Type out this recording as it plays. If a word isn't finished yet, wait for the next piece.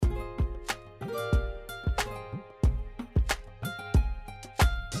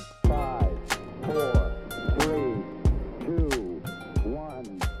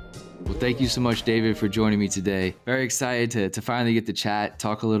Thank you so much, David, for joining me today. Very excited to finally get to chat,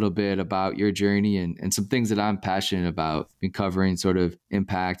 talk a little bit about your journey and some things that I'm passionate about. Been covering sort of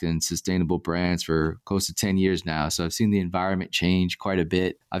impact and sustainable brands for close to 10 years now. So I've seen the environment change quite a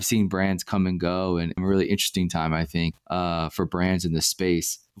bit. I've seen brands come and go, and a really interesting time, I think, for brands in this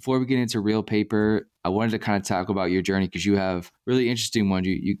space. Before we get into Real Paper, I wanted to kind of talk about your journey because you have really interesting one.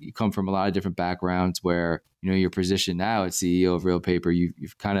 You come from a lot of different backgrounds where, your position now as CEO of Real Paper,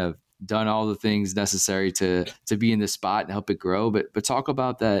 you've kind of done all the things necessary to be in this spot and help it grow. But talk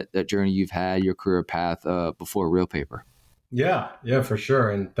about that journey you've had, your career path before Real Paper. Yeah, for sure.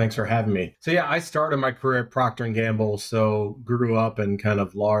 And thanks for having me. So I started my career at Procter & Gamble. So grew up in kind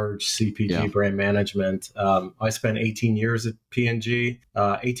of large CPG brand management. I spent 18 years at P&G,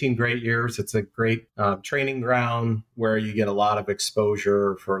 18 great years. It's a great training ground where you get a lot of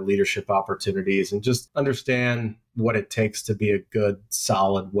exposure for leadership opportunities and just understand what it takes to be a good,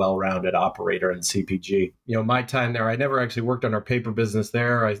 solid, well-rounded operator in CPG. My time there, I never actually worked on our paper business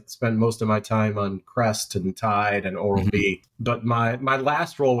there. I spent most of my time on Crest and Tide and Oral-B. But my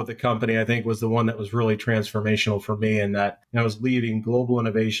last role with the company, I think, was the one that was really transformational for me, in that I was leading global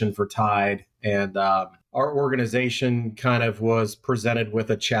innovation for Tide. And our organization kind of was presented with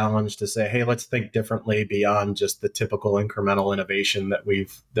a challenge to say, hey, let's think differently beyond just the typical incremental innovation that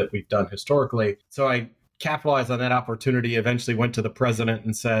we've done historically. So I capitalized on that opportunity, eventually went to the president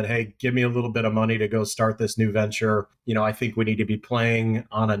and said, hey, give me a little bit of money to go start this new venture. I think we need to be playing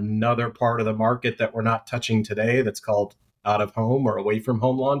on another part of the market that we're not touching today, that's called out of home or away from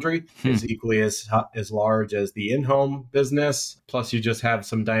home laundry. Is equally as large as the in-home business. Plus, you just have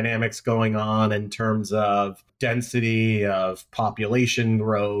some dynamics going on in terms of density, of population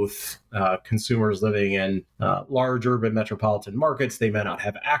growth, consumers living in large urban metropolitan markets. They may not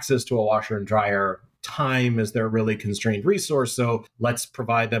have access to a washer and dryer. Time is their really constrained resource. So let's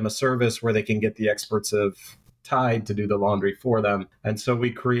provide them a service where they can get the experts of Tide to do the laundry for them. And so we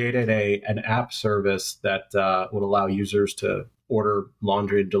created an app service that would allow users to order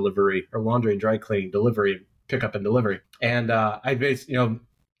laundry and delivery, or laundry and dry cleaning delivery, pickup and delivery. And I basically,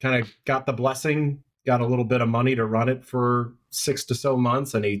 kind of got the blessing, got a little bit of money to run it for 6 to so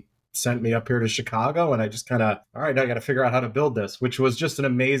months. And he sent me up here to Chicago, and I just kind of, all right, I got to figure out how to build this, which was just an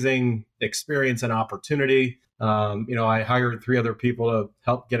amazing experience and opportunity. I hired 3 other people to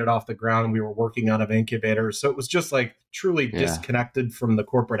help get it off the ground. We were working out of incubators. So it was just like truly disconnected from the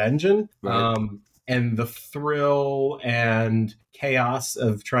corporate engine. Right. And the thrill and chaos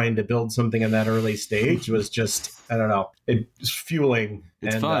of trying to build something in that early stage was just, I don't know, it was fueling.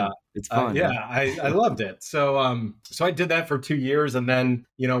 It's fun. It's fun. I loved it. So I did that for 2 years, and then,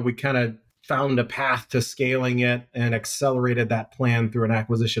 we kind of found a path to scaling it and accelerated that plan through an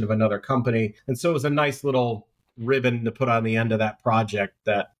acquisition of another company. And so it was a nice little ribbon to put on the end of that project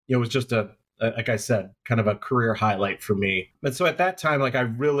that, was just like I said, kind of a career highlight for me. And so at that time, I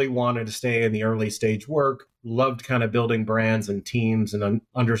really wanted to stay in the early stage work, loved kind of building brands and teams and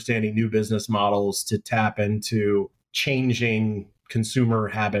understanding new business models to tap into changing consumer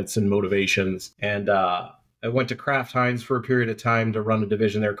habits and motivations. And I went to Kraft Heinz for a period of time to run a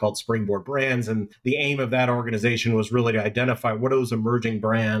division there called Springboard Brands. And the aim of that organization was really to identify what are those emerging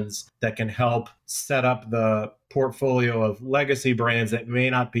brands that can help set up the portfolio of legacy brands that may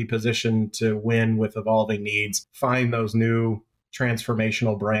not be positioned to win with evolving needs, find those new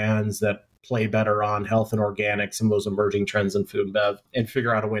transformational brands that play better on health and organic, some of those emerging trends in food and bev, and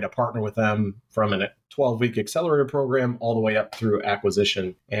figure out a way to partner with them from a 12-week accelerator program all the way up through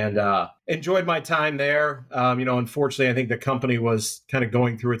acquisition. And enjoyed my time there. Unfortunately, I think the company was kind of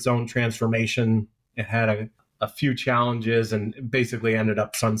going through its own transformation. It had a few challenges and basically ended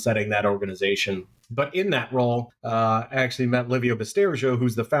up sunsetting that organization. But in that role, I actually met Livio Bastergio,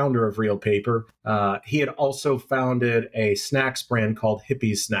 who's the founder of Real Paper. He had also founded a snacks brand called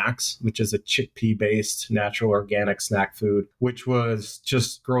Hippie Snacks, which is a chickpea-based natural organic snack food, which was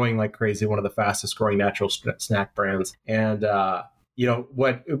just growing like crazy, one of the fastest growing natural snack brands. And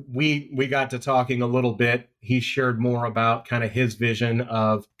what we got to talking a little bit, he shared more about kind of his vision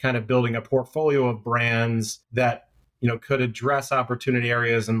of kind of building a portfolio of brands that could address opportunity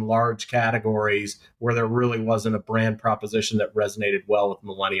areas in large categories where there really wasn't a brand proposition that resonated well with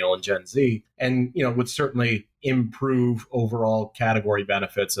Millennial and Gen Z, and, would certainly improve overall category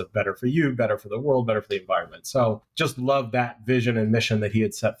benefits of better for you, better for the world, better for the environment. So just love that vision and mission that he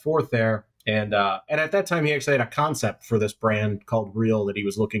had set forth there. And at that time, he actually had a concept for this brand called Real that he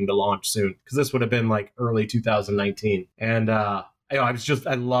was looking to launch soon, because this would have been like early 2019. And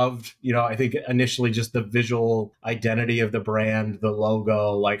I loved, I think initially just the visual identity of the brand, the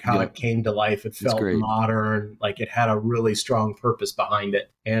logo, like how it came to life. It felt modern, like it had a really strong purpose behind it.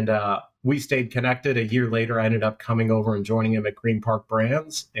 And we stayed connected. A year later, I ended up coming over and joining him at Green Park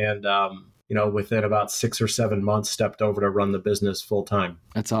Brands. And, within about 6 or 7 months, stepped over to run the business full time.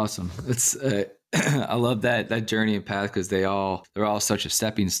 That's awesome. It's I love that journey and path because they're all such a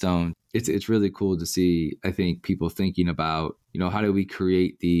stepping stone. It's really cool to see, I think, people thinking about, how do we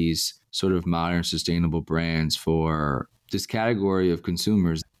create these sort of modern sustainable brands for this category of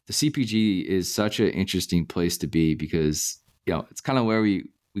consumers. The CPG is such an interesting place to be because, it's kind of where we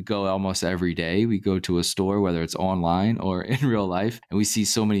go almost every day. We go to a store, whether it's online or in real life, and we see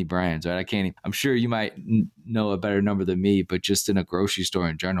so many brands, right? I'm sure you might know a better number than me, but just in a grocery store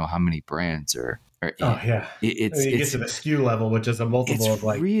in general, how many brands are in. Oh, yeah. You get to the SKU level, which is a multiple of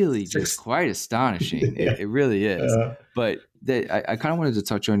like really just quite astonishing. Yeah. It really is. But I kind of wanted to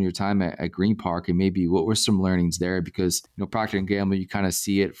touch on your time at Green Park and maybe what were some learnings there, because, Procter & Gamble, you kind of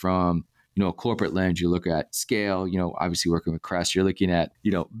see it from a corporate lens. You look at scale, obviously working with Crest, you're looking at,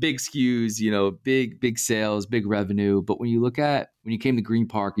 big SKUs, big sales, big revenue. But when you came to Green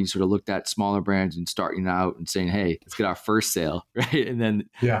Park, you sort of looked at smaller brands and starting out and saying, hey, let's get our first sale, right? And then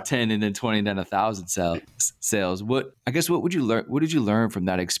 10 and then 20 and then 1,000 sales. What would you learn? What did you learn from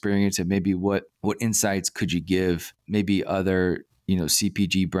that experience? And maybe what insights could you give maybe other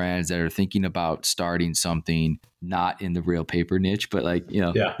CPG brands that are thinking about starting something not in the real paper niche, but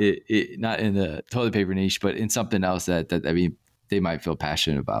not in the toilet paper niche, but in something else that they might feel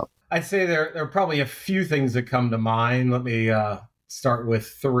passionate about? I'd say there are probably a few things that come to mind. Let me start with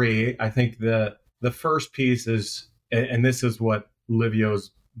three. I think the first piece is, and this is what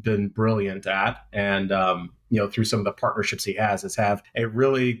Livio's been brilliant at, and through some of the partnerships he has, is have a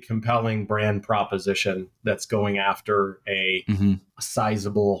really compelling brand proposition that's going after a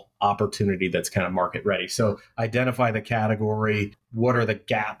sizable opportunity that's kind of market ready. So identify the category, what are the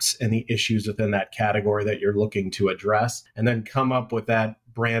gaps and the issues within that category that you're looking to address, and then come up with that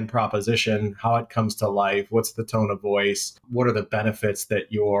brand proposition, how it comes to life, what's the tone of voice, what are the benefits that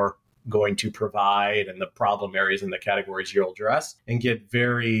you're going to provide, and the problem areas in the categories you'll address, and get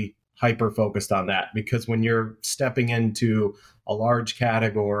very hyper focused on that. Because when you're stepping into a large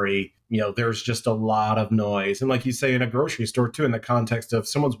category, there's just a lot of noise. And like you say, in a grocery store too, in the context of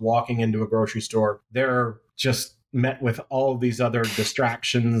someone's walking into a grocery store, they're just met with all of these other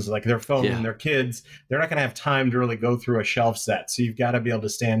distractions, like their phone and their kids. They're not going to have time to really go through a shelf set. So you've got to be able to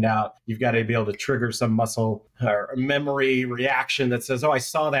stand out. You've got to be able to trigger some muscle or memory reaction that says, oh, I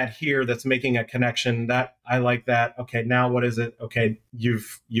saw that here. That's making a connection. That I like that. Okay, now what is it? Okay,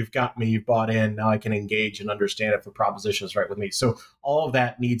 you've got me. You've bought in. Now I can engage and understand if the proposition is right with me. So all of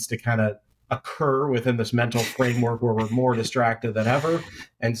that needs to kind of occur within this mental framework where we're more distracted than ever.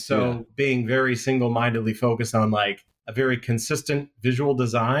 And so being very single-mindedly focused on like a very consistent visual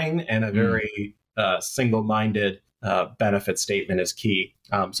design and a very single-minded benefit statement is key.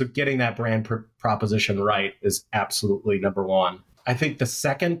 So getting that brand proposition right is absolutely number one. I think the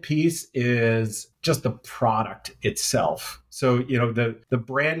second piece is just the product itself. So, the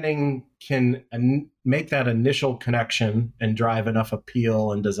branding can make that initial connection and drive enough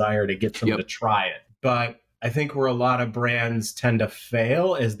appeal and desire to get them to try it. But I think where a lot of brands tend to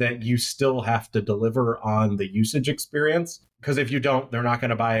fail is that you still have to deliver on the usage experience. Because if you don't, they're not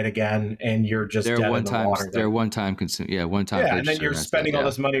going to buy it again, and you're just dead in the water. They're one-time consume. Yeah, one-time. Yeah, and then you're spending all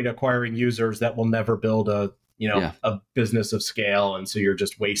this money to acquiring users that will never build a business of scale, and so you're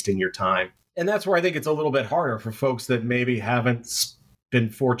just wasting your time. And that's where I think it's a little bit harder for folks that maybe haven't been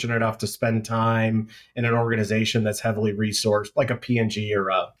fortunate enough to spend time in an organization that's heavily resourced, like a P&G or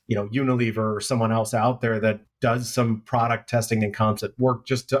a Unilever or someone else out there that does some product testing and concept work,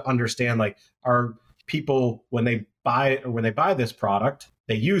 just to understand, like, are people, when they buy this product,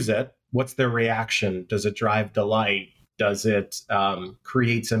 they use it, what's their reaction? Does it drive delight? Does it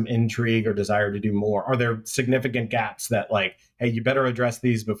create some intrigue or desire to do more? Are there significant gaps that, like, hey, you better address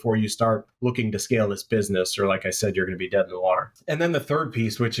these before you start looking to scale this business, or like I said, you're going to be dead in the water? And then the third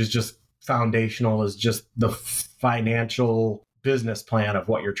piece, which is just foundational, is just the financial business plan of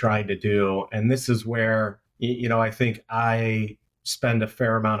what you're trying to do. And this is where, I think I spend a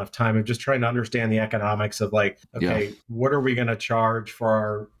fair amount of time of just trying to understand the economics of, like, okay, what are we going to charge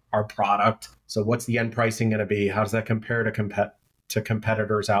for our product? So what's the end pricing going to be? How does that compare to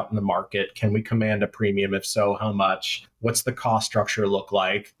competitors out in the market? Can we command a premium? If so, how much? What's the cost structure look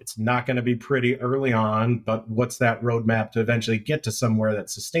like? It's not going to be pretty early on, but what's that roadmap to eventually get to somewhere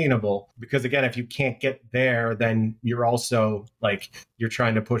that's sustainable? Because again, if you can't get there, then you're also you're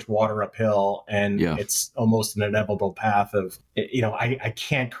trying to push water uphill, and it's almost an inevitable path of, I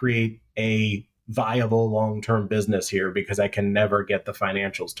can't create a viable long-term business here because I can never get the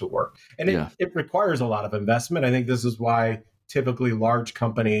financials to work. And it requires a lot of investment. I think this is why typically large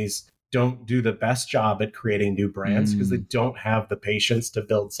companies don't do the best job at creating new brands because they don't have the patience to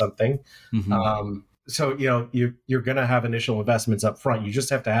build something. So, you're going to have initial investments up front. You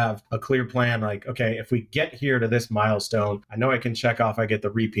just have to have a clear plan. Like, okay, if we get here to this milestone, I know I can check off, I get the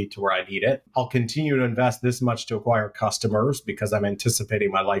repeat to where I need it. I'll continue to invest this much to acquire customers because I'm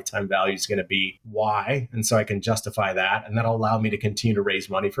anticipating my lifetime value is going to be Y. And so I can justify that. And that'll allow me to continue to raise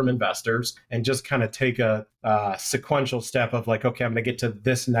money from investors and just kind of take a sequential step of like, okay, I'm going to get to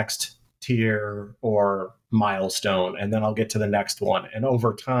this next tier or milestone, and then I'll get to the next one. And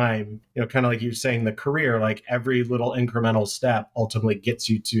over time, kind of like you're saying, the career, like every little incremental step ultimately gets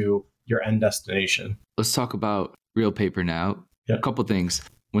you to your end destination. Let's talk about Real Paper now. Yeah. A couple things.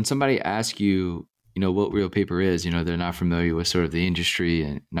 When somebody asks you, what Real Paper is, they're not familiar with sort of the industry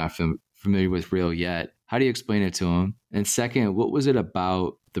and not familiar with Real yet. How do you explain it to them? And second, what was it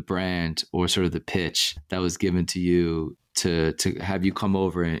about the brand or sort of the pitch that was given to you to have you come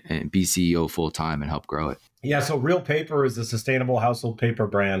over and be CEO full time and help grow it? Yeah, so Real Paper is a sustainable household paper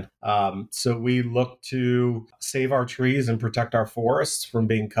brand. So we look to save our trees and protect our forests from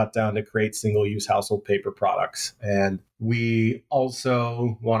being cut down to create single-use household paper products. And we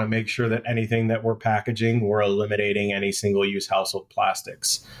also want to make sure that anything that we're packaging, we're eliminating any single-use household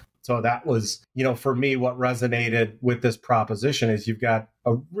plastics. So that was, for me, what resonated with this proposition is you've got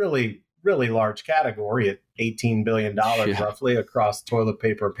a really large category at $18 billion roughly across toilet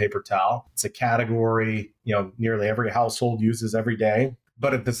paper and paper towel. It's a category, nearly every household uses every day.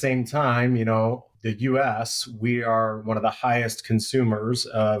 But at the same time, the US, we are one of the highest consumers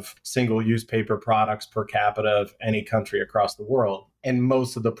of single-use paper products per capita of any country across the world. And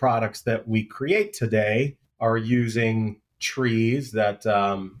most of the products that we create today are using trees that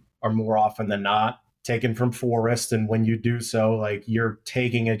are more often than not taken from forests. And when you do so, like you're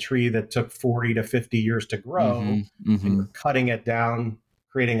taking a tree that took 40 to 50 years to grow and you're cutting it down,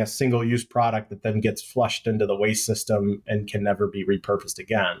 creating a single-use product that then gets flushed into the waste system and can never be repurposed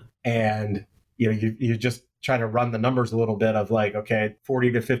again. And you just try to run the numbers a little bit of like, okay,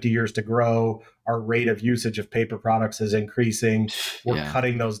 40 to 50 years to grow, our rate of usage of paper products is increasing. We're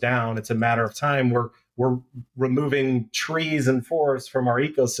cutting those down. It's a matter of time. We're removing trees and forests from our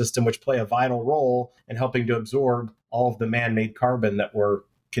ecosystem, which play a vital role in helping to absorb all of the man-made carbon that we're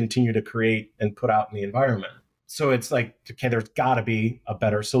continue to create and put out in the environment. So it's like, okay, there's got to be a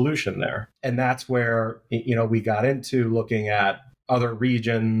better solution there. And that's where, we got into looking at other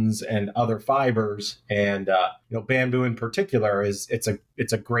regions and other fibers. And, bamboo in particular it's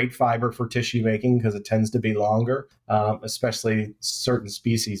a great fiber for tissue making because it tends to be longer, especially certain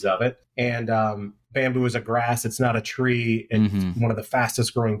species of it. And, bamboo is a grass. It's not a tree. It's one of the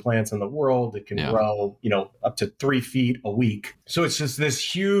fastest growing plants in the world. It can grow, up to 3 feet a week. So it's just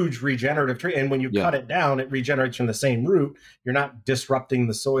this huge regenerative tree. And when you cut it down, it regenerates from the same root. You're not disrupting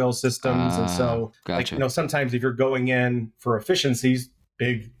the soil systems. And so, gotcha. sometimes if you're going in for efficiencies,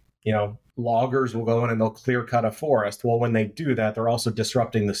 big, loggers will go in and they'll clear cut a forest. Well, when they do that, they're also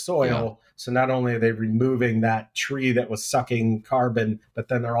disrupting the soil. Yeah. So not only are they removing that tree that was sucking carbon, but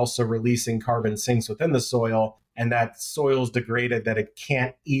then they're also releasing carbon sinks within the soil. And that soil's degraded that it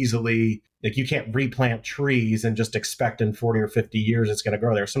can't easily, like you can't replant trees and just expect in 40 or 50 years it's going to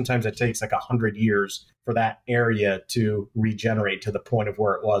grow there. Sometimes it takes like 100 years for that area to regenerate to the point of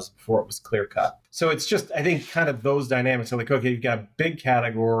where it was before it was clear cut. So it's just, I think kind of those dynamics are like, okay, you've got a big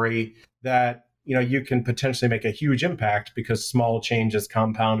category that, you can potentially make a huge impact because small changes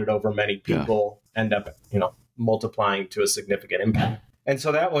compounded over many people end up, multiplying to a significant impact. And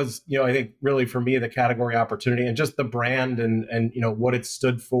so that was, I think really for me, the category opportunity and just the brand and what it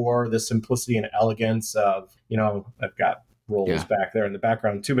stood for, the simplicity and elegance of, I've got rolls back there in the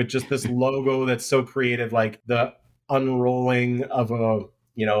background too, but just this logo that's so creative, like the unrolling of a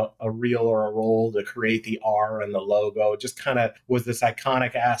reel or a roll to create the R and the logo, just kind of was this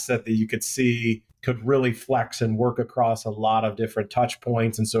iconic asset that you could see could really flex and work across a lot of different touch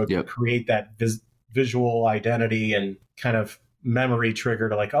points. And so it could create that visual identity and kind of memory trigger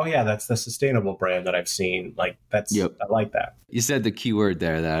to like, oh yeah, that's the sustainable brand that I've seen. Like that's, I like that. You said the key word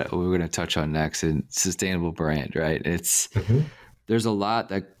there that we're going to touch on next, and sustainable brand, right? It's, there's a lot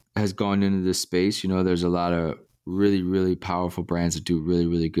that has gone into this space. There's a lot of really, really powerful brands that do really,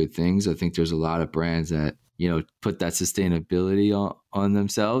 really good things. I think there's a lot of brands that, put that sustainability on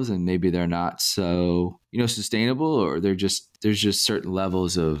themselves, and maybe they're not so, sustainable, or there's just certain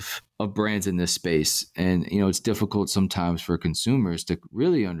levels of brands in this space. And, it's difficult sometimes for consumers to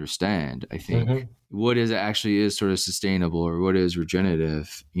really understand, I think, what actually is sort of sustainable or what is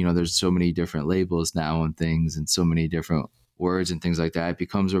regenerative. There's so many different labels now on things and so many different words and things like that, it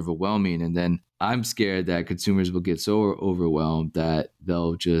becomes overwhelming. And then I'm scared that consumers will get so overwhelmed that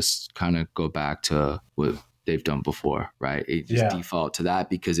they'll just kind of go back to what they've done before, right? It just default to that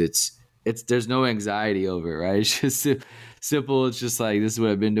because it's there's no anxiety over it, right? It's just simple. It's just like, this is what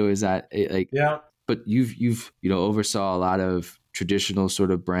I've been doing. Is that like, but you've oversaw a lot of traditional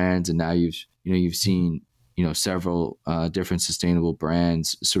sort of brands, and now you've seen several different sustainable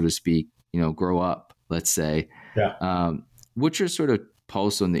brands, so to speak, grow up, let's say. What's your sort of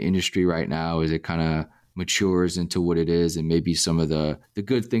pulse on the industry right now as it kind of matures into what it is, and maybe some of the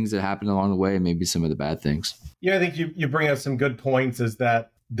good things that happen along the way, and maybe some of the bad things? I think you bring up some good points. Is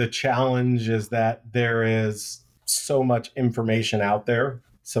that the challenge is that there is so much information out there,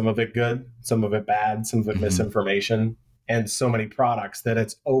 some of it good, some of it bad, some of it misinformation, and so many products that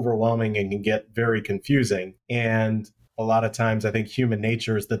it's overwhelming and can get very confusing. And a lot of times I think human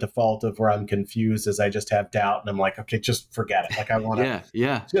nature is the default of where I'm confused as I just have doubt and I'm like, okay, just forget it. Like I want to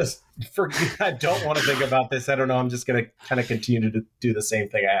just forget. I don't want to think about this. I don't know. I'm just going to kind of continue to do the same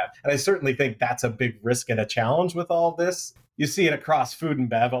thing I have. And I certainly think that's a big risk and a challenge with all of this. You see it across food and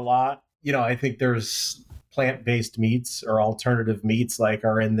bev a lot. I think there's plant-based meats or alternative meats like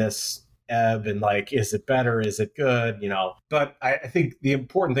are in this ebb and like, is it better? Is it good? But I think the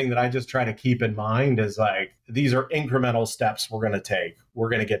important thing that I just try to keep in mind is like, these are incremental steps we're going to take. We're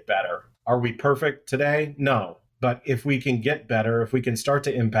going to get better. Are we perfect today? No. But if we can get better, if we can start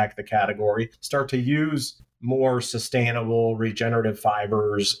to impact the category, start to use more sustainable regenerative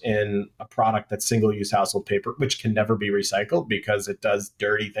fibers in a product that's single-use household paper, which can never be recycled because it does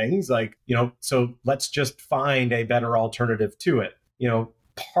dirty things so let's just find a better alternative to it.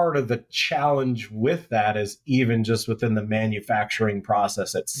 Part of the challenge with that is even just within the manufacturing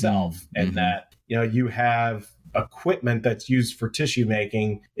process itself, and that, you have equipment that's used for tissue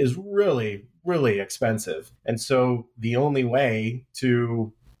making is really, really expensive. And so the only way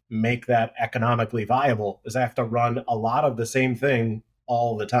to make that economically viable is I have to run a lot of the same thing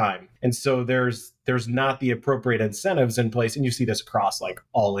all the time. And so there's not the appropriate incentives in place. And you see this across like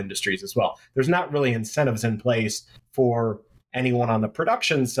all industries as well. There's not really incentives in place for anyone on the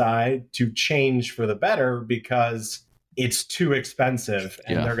production side to change for the better because it's too expensive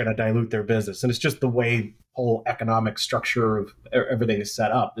and they're going to dilute their business. And it's just the way whole economic structure of everything is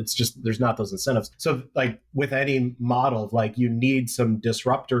set up. It's just, there's not those incentives. So like with any model, like you need some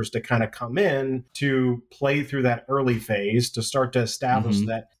disruptors to kind of come in to play through that early phase to start to establish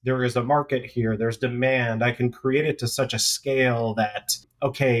that there is a market here, there's demand. I can create it to such a scale that,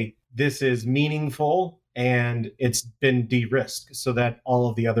 okay, this is meaningful and it's been de-risked so that all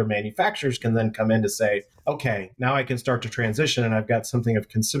of the other manufacturers can then come in to say, okay, now I can start to transition and I've got something of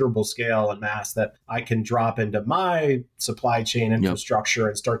considerable scale and mass that I can drop into my supply chain infrastructure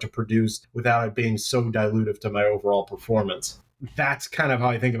and start to produce without it being so dilutive to my overall performance. That's kind of how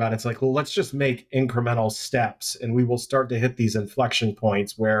I think about it. It's like, well, let's just make incremental steps and we will start to hit these inflection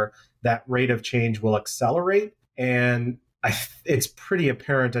points where that rate of change will accelerate. And it's pretty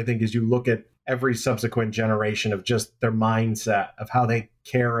apparent, I think, as you look at every subsequent generation of just their mindset of how they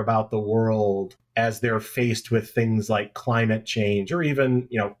care about the world as they're faced with things like climate change or even,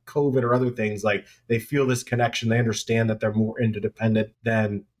 COVID or other things. Like they feel this connection. They understand that they're more interdependent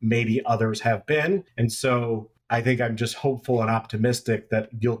than maybe others have been. And so I think I'm just hopeful and optimistic that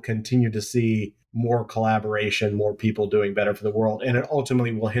you'll continue to see more collaboration, more people doing better for the world. And it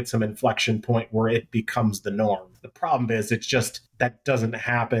ultimately will hit some inflection point where it becomes the norm. The problem is it's just that doesn't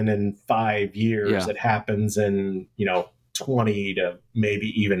happen in 5 years. It happens in, 20 to maybe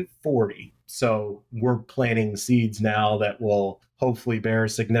even 40. So we're planting seeds now that will hopefully bear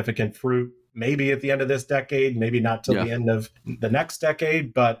significant fruit, maybe at the end of this decade, maybe not till the end of the next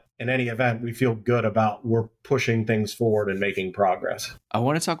decade. But in any event, we feel good about we're pushing things forward and making progress. I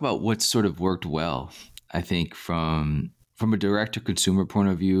want to talk about what sort of worked well, I think, from a direct-to-consumer point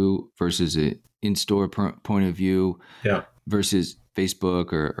of view versus an in-store point of view versus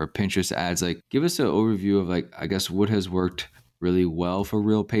Facebook or Pinterest ads. Like, give us an overview of, like, I guess, what has worked really well for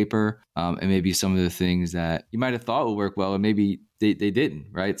Real Paper, and maybe some of the things that you might have thought would work well, and maybe they didn't,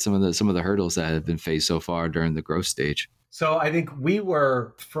 right? Some of the hurdles that have been faced so far during the growth stage. So I think we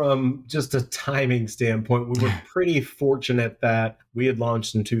were, from just a timing standpoint, we were pretty fortunate that we had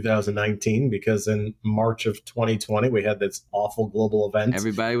launched in 2019 because in March of 2020, we had this awful global event.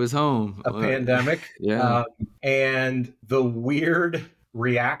 Everybody was home. A pandemic. And the weird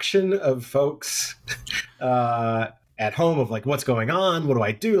reaction of folks at home of like, what's going on? What do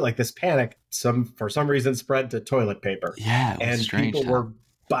I do? Like this panic, for some reason spread to toilet paper. Yeah. And people were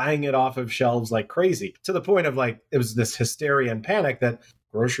buying it off of shelves like crazy, to the point of like, it was this hysteria and panic that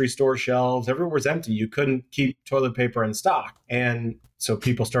grocery store shelves, everywhere was empty. You couldn't keep toilet paper in stock. And so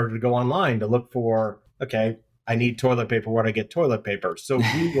people started to go online to look for, okay, I need toilet paper. Where do I get toilet paper? So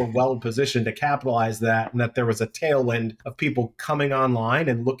we were well positioned to capitalize that, and that there was a tailwind of people coming online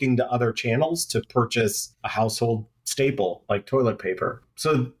and looking to other channels to purchase a household staple like toilet paper.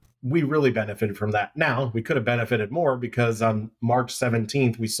 So we really benefited from that. Now, we could have benefited more because on March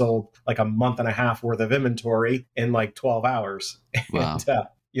 17th, we sold like a month and a half worth of inventory in like 12 hours. Wow.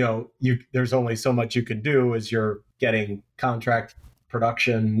 And, there's only so much you can do as you're getting contract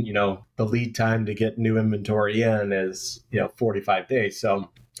production. The lead time to get new inventory in is, 45 days. So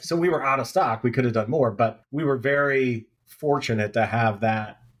we were out of stock. We could have done more, but we were very fortunate to have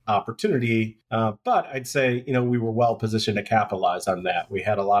that opportunity. But I'd say, we were well positioned to capitalize on that. We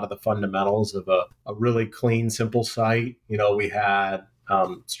had a lot of the fundamentals of a really clean, simple site. We had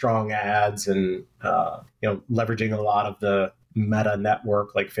strong ads and, leveraging a lot of the meta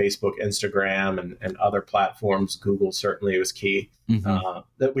network like Facebook, Instagram, and other platforms. Google certainly was key.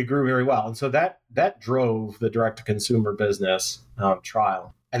 That we grew very well. And so that drove the direct-to-consumer business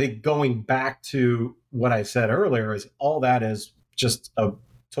trial. I think going back to what I said earlier is all that is just a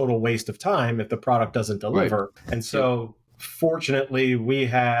total waste of time if the product doesn't deliver. Right. And so fortunately, we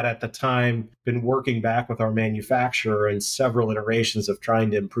had at the time been working back with our manufacturer in several iterations of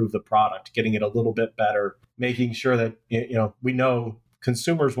trying to improve the product, getting it a little bit better, making sure that, we know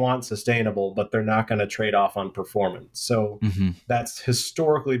consumers want sustainable, but they're not going to trade off on performance. So that's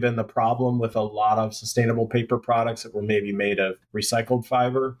historically been the problem with a lot of sustainable paper products that were maybe made of recycled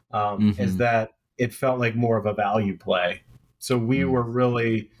fiber, is that it felt like more of a value play. So we were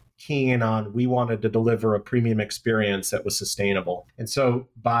really keen on, we wanted to deliver a premium experience that was sustainable. And so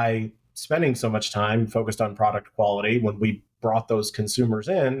by spending so much time focused on product quality, when we brought those consumers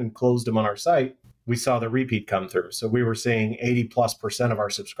in and closed them on our site, we saw the repeat come through. So we were seeing 80+% of our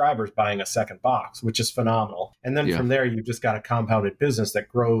subscribers buying a second box, which is phenomenal. And then from there, you've just got a compounded business that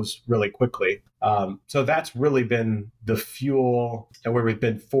grows really quickly. So that's really been the fuel, and where we've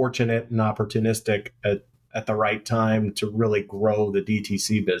been fortunate and opportunistic at the right time to really grow the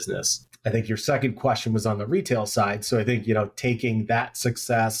DTC business. I think your second question was on the retail side. So I think, taking that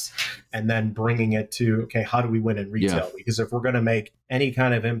success and then bringing it to, okay, how do we win in retail? Because if we're going to make any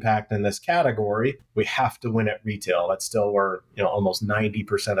kind of impact in this category, we have to win at retail. That's still where, almost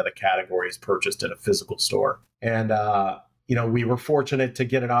 90% of the category is purchased at a physical store. And, we were fortunate to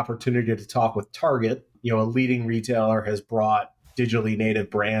get an opportunity to talk with Target. A leading retailer has brought digitally native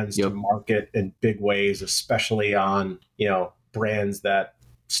brands to market in big ways, especially on, brands that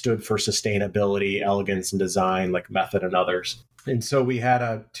stood for sustainability, elegance, and design, like Method and others. And so we had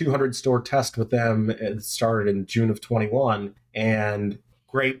a 200 store test with them. It started in June of 21, and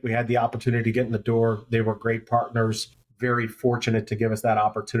great. We had the opportunity to get in the door. They were great partners, very fortunate to give us that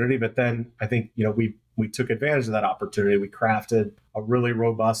opportunity. But then I think, we took advantage of that opportunity. We crafted a really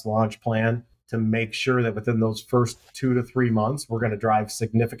robust launch plan to make sure that within those first 2 to 3 months, we're going to drive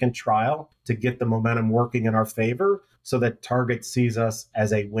significant trial to get the momentum working in our favor so that Target sees us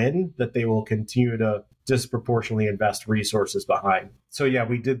as a win that they will continue to disproportionately invest resources behind. So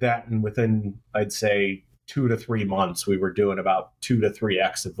we did that. And within, I'd say, 2 to 3 months, we were doing about 2 to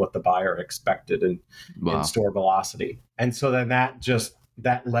 3x of what the buyer expected in store velocity. And so then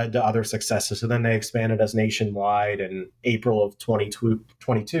that led to other successes. So then they expanded us nationwide in April of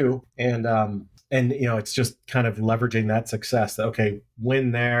 2022. And it's just kind of leveraging that success that, okay,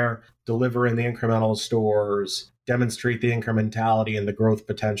 win there, deliver in the incremental stores, demonstrate the incrementality and the growth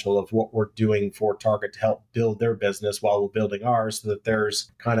potential of what we're doing for Target to help build their business while we're building ours, so that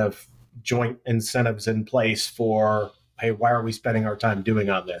there's kind of joint incentives in place for, hey, why are we spending our time doing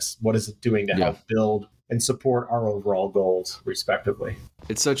on this? What is it doing to help build and support our overall goals, respectively?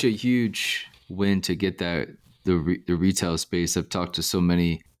 It's such a huge win to get that the retail space. I've talked to so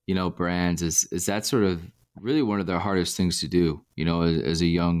many, brands. Is that sort of really one of the hardest things to do, as a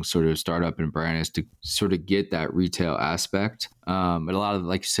young sort of startup and brand, is to sort of get that retail aspect. And a lot of,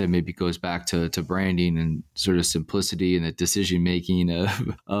 like you said, maybe goes back to branding and sort of simplicity and the decision making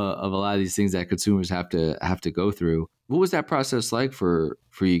of a lot of these things that consumers have to go through. What was that process like for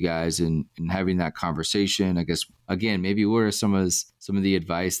you guys in having that conversation? I guess, again, maybe what are some of the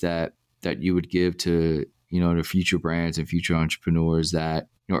advice that you would give to, to future brands and future entrepreneurs that,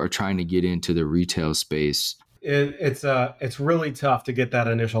 are trying to get into the retail space? It's really tough to get that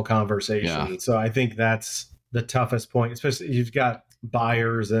initial conversation. Yeah. So I think that's the toughest point, especially you've got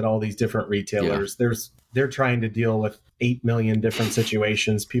buyers at all these different retailers. Yeah. They're trying to deal with 8 million different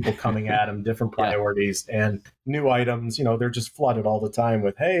situations, people coming at them, different priorities, and new items. They're just flooded all the time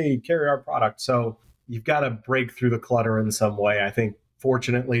with, hey, carry our product. So you've got to break through the clutter in some way. I think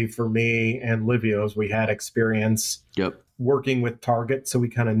fortunately for me and Livio's, we had experience Yep. working with Target. So we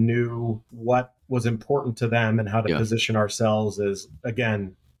kind of knew what was important to them and how to Yeah. position ourselves as,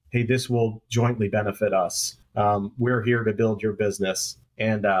 again, hey, this will jointly benefit us. We're here to build your business.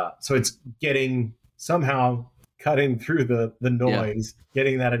 And so it's getting somehow cutting through the noise,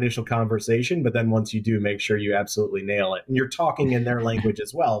 getting that initial conversation. But then once you do, make sure you absolutely nail it. And you're talking in their language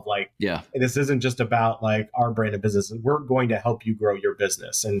as well. Of like, this isn't just about like our brand of business. We're going to help you grow your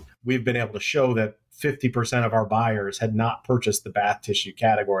business. And we've been able to show that 50% of our buyers had not purchased the bath tissue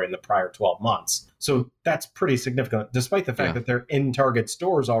category in the prior 12 months. So that's pretty significant, despite the fact that they're in Target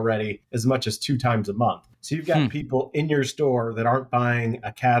stores already as much as 2 times a month. So you've got people in your store that aren't buying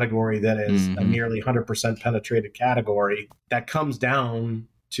a category that is a nearly 100% penetrated category. That comes down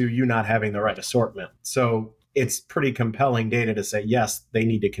to you not having the right assortment. So it's pretty compelling data to say, yes, they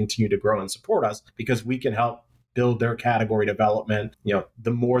need to continue to grow and support us because we can help build their category development. You know,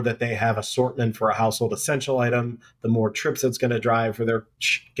 the more that they have assortment for a household essential item, the more trips it's going to drive for their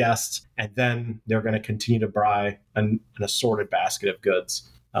guests. And then they're going to continue to buy an assorted basket of goods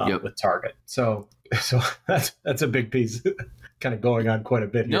with Target. So that's a big piece. Kind of going on quite a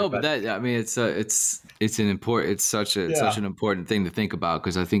bit here. No, but that, I mean, it's such an important thing to think about,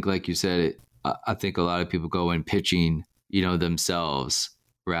 because I think, like you said, I think a lot of people go in pitching, themselves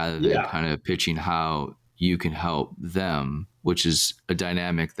rather than kind of pitching how you can help them, which is a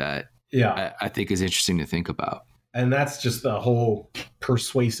dynamic that I think is interesting to think about. And that's just the whole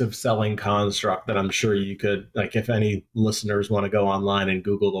persuasive selling construct that I'm sure you could, like, if any listeners want to go online and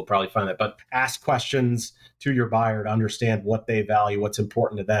Google, they'll probably find it. But ask questions to your buyer to understand what they value, what's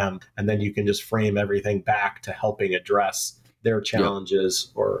important to them. And then you can just frame everything back to helping address their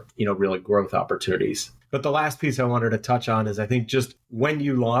challenges or, really growth opportunities. But the last piece I wanted to touch on is I think just when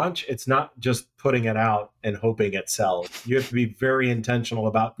you launch, it's not just putting it out and hoping it sells. You have to be very intentional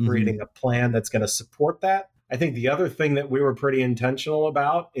about creating a plan that's going to support that. I think the other thing that we were pretty intentional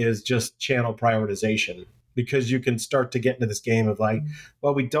about is just channel prioritization, because you can start to get into this game of like,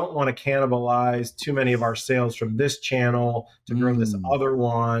 well, we don't want to cannibalize too many of our sales from this channel to grow this other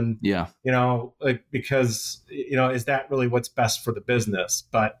one. Because, is that really what's best for the business?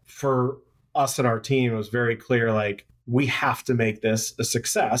 But for us and our team, it was very clear, like, we have to make this a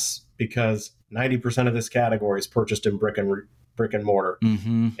success because 90% of this category is purchased in brick and mortar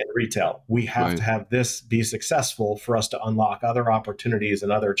and retail. We have to have this be successful for us to unlock other opportunities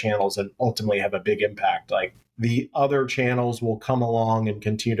and other channels and ultimately have a big impact. Like, the other channels will come along and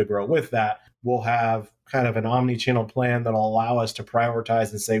continue to grow with that. We'll have kind of an omni-channel plan that'll allow us to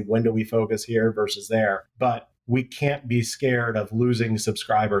prioritize and say, when do we focus here versus there? But we can't be scared of losing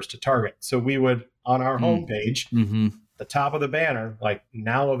subscribers to Target. So we would, on our homepage, the top of the banner, like,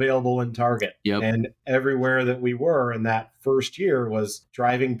 now available in Target. And everywhere that we were in that first year was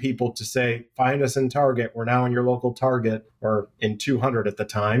driving people to say, find us in Target. We're now in your local Target, or in 200 at the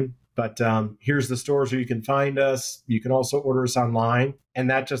time. But here's the stores where you can find us. You can also order us online. And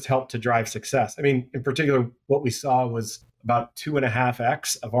that just helped to drive success. I mean, in particular, what we saw was about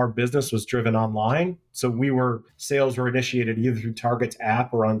 2.5x of our business was driven online. So sales were initiated either through Target's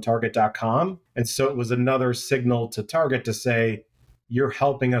app or on Target.com. And so it was another signal to Target to say, you're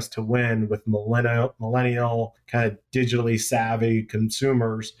helping us to win with millennial kind of digitally savvy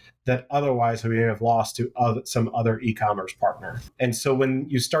consumers that otherwise we may have lost to some other e-commerce partner. And so when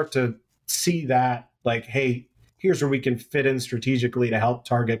you start to see that, like, hey, here's where we can fit in strategically to help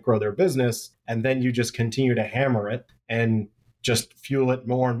Target grow their business, and then you just continue to hammer it and just fuel it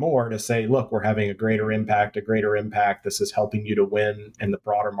more and more to say, look, we're having a greater impact. This is helping you to win in the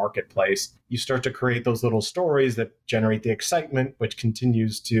broader marketplace. You start to create those little stories that generate the excitement, which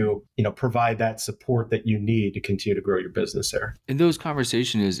continues to, provide that support that you need to continue to grow your business there. In those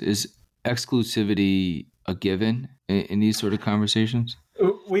conversations, is exclusivity a given in these sort of conversations?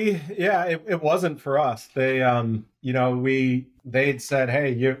 It wasn't for us. They'd said,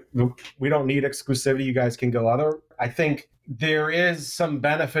 hey, we don't need exclusivity. You guys can go other. I think there is some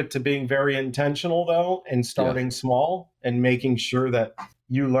benefit to being very intentional, though, and starting small and making sure that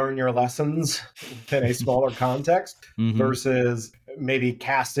you learn your lessons in a smaller context versus maybe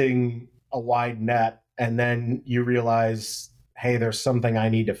casting a wide net and then you realize, hey, there's something I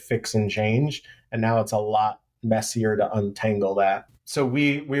need to fix and change. And now it's a lot messier to untangle that. So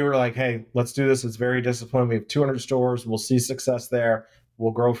we were like, hey, let's do this. It's very disciplined. We have 200 stores. We'll see success there.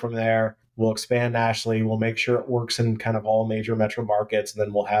 We'll grow from there. We'll expand nationally. We'll make sure it works in kind of all major metro markets. And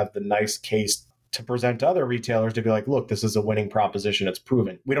then we'll have the nice case to present to other retailers to be like, look, this is a winning proposition. It's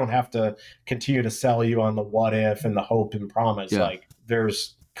proven. We don't have to continue to sell you on the what if and the hope and promise. Like,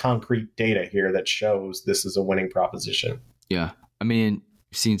 there's concrete data here that shows this is a winning proposition. Yeah. I mean,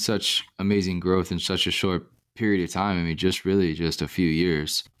 you've seen such amazing growth in such a short period of time. I mean, just a few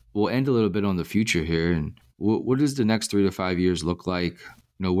years. We'll end a little bit on the future here. And what does the next 3 to 5 years look like?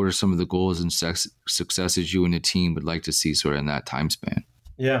 What are some of the goals and successes you and the team would like to see sort of in that time span?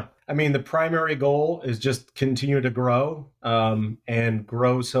 Yeah. I mean, the primary goal is just continue to grow and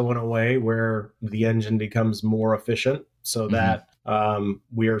grow so in a way where the engine becomes more efficient so that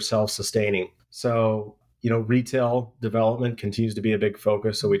we are self-sustaining. So, retail development continues to be a big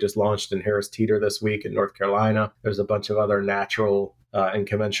focus. So we just launched in Harris Teeter this week in North Carolina. There's a bunch of other natural and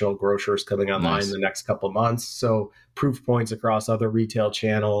conventional grocers coming online in the next couple of months. So proof points across other retail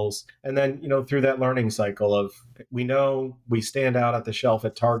channels. And then, through that learning cycle of, we know we stand out at the shelf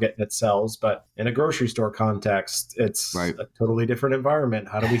at Target and it sells, but in a grocery store context, it's a totally different environment.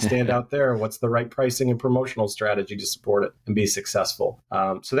 How do we stand out there? What's the right pricing and promotional strategy to support it and be successful?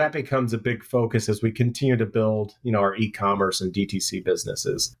 So that becomes a big focus as we continue to build, our e-commerce and DTC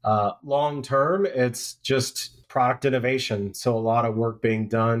businesses. Long term, it's just product innovation. So a lot of work being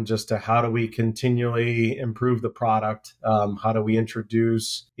done just to how do we continually improve the product? How do we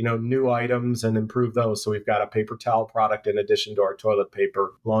introduce, new items and improve those? So we've got a paper towel product in addition to our toilet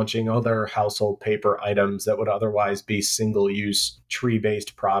paper, launching other household paper items that would otherwise be single-use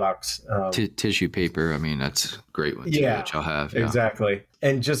tree-based products. Tissue paper. I mean, that's a great one too, which I'll have. Yeah. Exactly.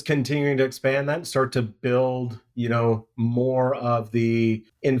 And just continuing to expand that and start to build, more of the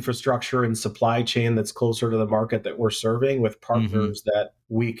infrastructure and supply chain that's closer to the market that we're serving with partners that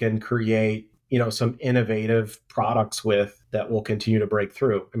we can create, some innovative products with that will continue to break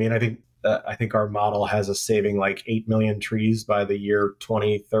through. I mean, I think our model has us saving like 8 million trees by the year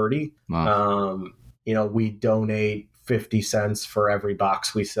 2030. Wow. We donate 50 cents for every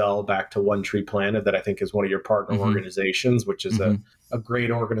box we sell back to One Tree Planted, that I think is one of your partner organizations, which is a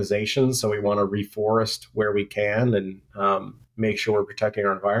great organization. So we want to reforest where we can and make sure we're protecting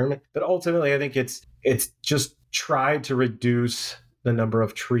our environment. But ultimately, I think it's just try to reduce the number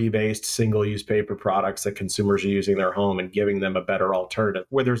of tree-based single-use paper products that consumers are using in their home and giving them a better alternative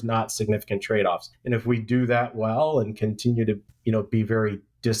where there's not significant trade-offs. And if we do that well and continue to, be very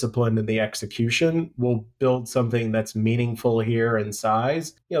disciplined in the execution, we'll build something that's meaningful here in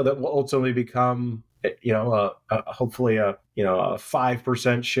size, that will ultimately become, hopefully a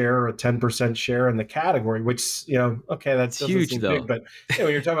 5% share or a 10% share in the category, which, okay, that's huge though. Big, but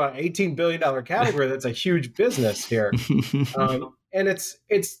when you're talking about $18 billion category, that's a huge business here. And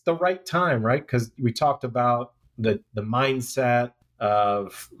it's the right time, right? Because we talked about the mindset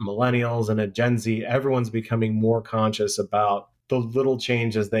of millennials and a Gen Z. Everyone's becoming more conscious about the little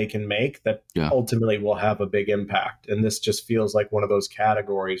changes they can make that ultimately will have a big impact. And this just feels like one of those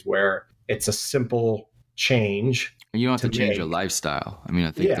categories where it's a simple change. And you don't have to change your lifestyle. I mean,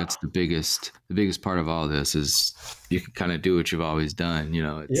 I think that's the biggest part of all this is you can kind of do what you've always done.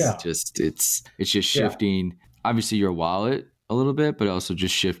 It's just shifting, obviously your wallet a little bit, but also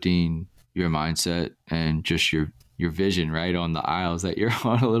just shifting your mindset and just your vision, right, on the aisles that you're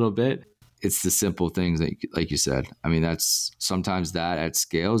on a little bit. It's the simple things that, like you said, I mean, that's sometimes that at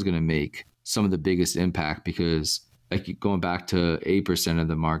scale is going to make some of the biggest impact because like going back to 8% of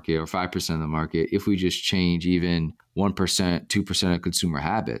the market or 5% of the market, if we just change even 1%, 2% of consumer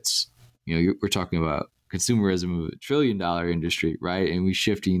habits, we're talking about consumerism of $1 trillion industry, right? And we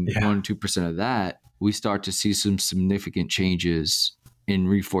shifting 1-2% of that, we start to see some significant changes in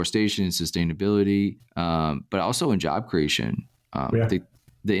reforestation and sustainability, but also in job creation. I think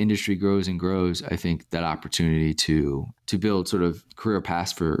the industry grows and grows. I think that opportunity to build sort of career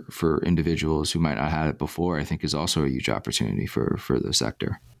paths for individuals who might not have it before, I think is also a huge opportunity for the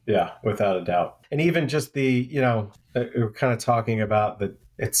sector. Yeah, without a doubt. And even just we're kind of talking about that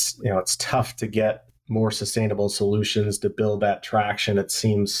it's tough to get more sustainable solutions to build that traction. It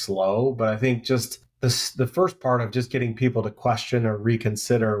seems slow, but I think just the first part of just getting people to question or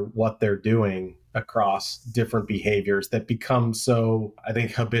reconsider what they're doing across different behaviors that become so, I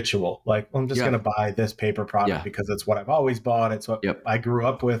think, habitual. Like, I'm just going to buy this paper product because it's what I've always bought. It's what I grew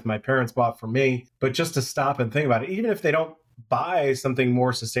up with. My parents bought for me. But just to stop and think about it, even if they don't buy something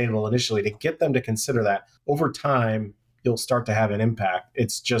more sustainable initially, to get them to consider that over time, you'll start to have an impact.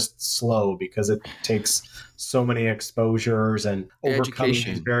 It's just slow because it takes so many exposures and overcoming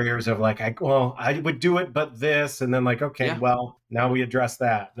these barriers of like, I would do it, but this, and then like, okay, well, now we address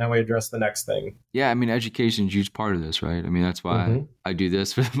that. Now we address the next thing. Yeah. I mean, education is a huge part of this, right? I mean, that's why I do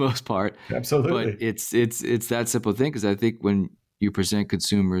this for the most part. Absolutely. But it's that simple thing. Cause I think when you present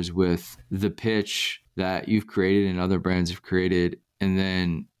consumers with the pitch that you've created and other brands have created, and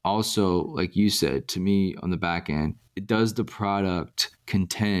then also, like you said, to me on the back end, does the product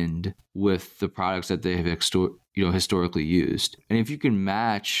contend with the products that they have historically used. And if you can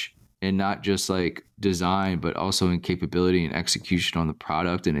match, and not just like design, but also in capability and execution on the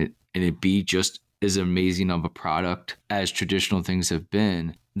product, and it be just as amazing of a product as traditional things have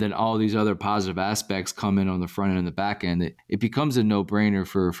been, then all these other positive aspects come in on the front end and the back end. It becomes a no-brainer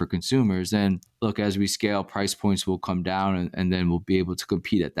for consumers. And look, as we scale, price points will come down, and then we'll be able to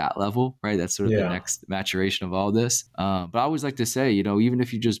compete at that level, right? That's sort of the next maturation of all this. But I always like to say, even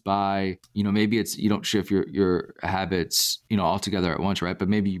if you just buy, maybe it's, you don't shift your habits, altogether at once, right? But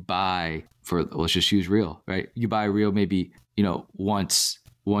maybe you buy let's just use Reel, right? You buy Reel maybe, once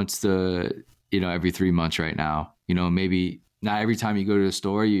every 3 months right now, maybe not every time you go to the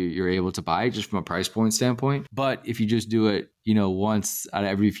store, you're able to buy it just from a price point standpoint. But if you just do it, once out of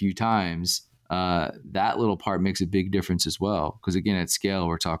every few times, that little part makes a big difference as well. Because again, at scale,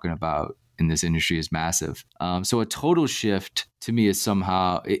 we're talking about in this industry is massive. So a total shift to me is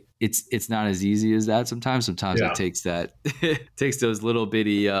somehow it's not as easy as that. Sometimes it takes takes those little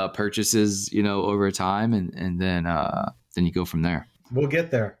bitty purchases, over time, and then you go from there. We'll get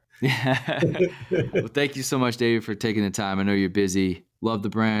there. Yeah. Well, thank you so much, David, for taking the time. I know you're busy. Love the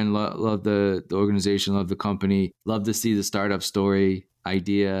brand, love the organization, love the company. Love to see the startup story,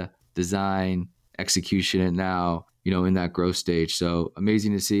 idea, design, execution, and now, in that growth stage. So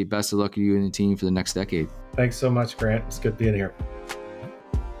amazing to see. Best of luck to you and the team for the next decade. Thanks so much, Grant. It's good being here.